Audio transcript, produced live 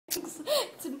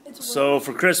So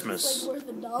for Christmas,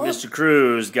 Mr.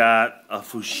 Cruz got a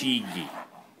Fushigi.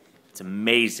 It's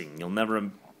amazing. You'll never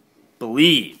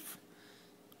believe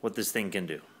what this thing can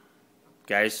do.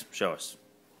 Guys, show us.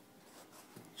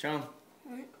 Show him.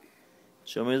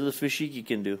 Show me what the Fushigi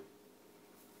can do.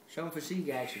 Show him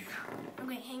Fushigi action.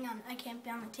 Okay, hang on. I can't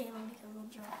be on the table because we'll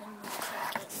drop in the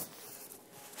staircase.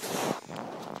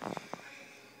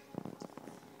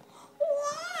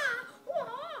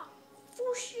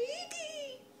 Fushigi!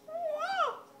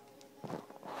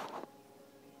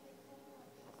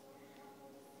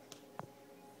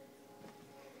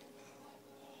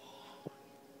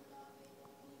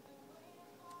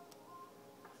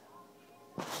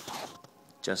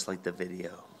 Just like the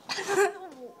video. I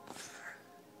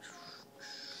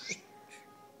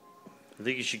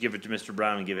think you should give it to Mr.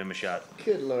 Brown and give him a shot.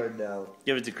 Good Lord, no.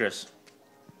 Give it to Chris.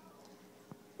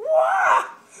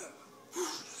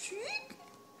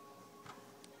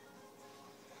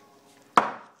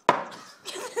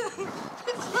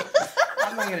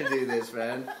 I'm not gonna do this,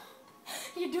 man.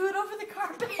 You do it over the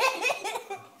carpet.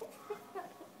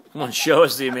 Come on, show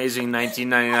us the amazing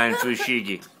 1999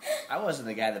 Fushigi. I wasn't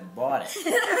the guy that bought it.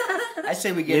 I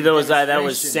say we get. Neither was I. That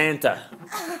was Santa.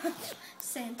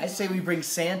 Santa. I say we bring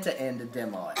Santa in to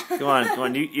demo it. Come on, come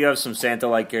on. You have some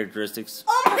Santa-like characteristics.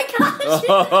 Oh my gosh!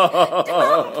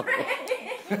 Don't break.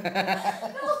 No,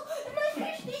 my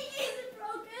Fushigi isn't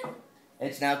broken.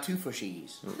 It's now 2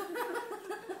 Fushigis.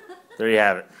 There you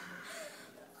have it.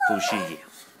 Fushigi.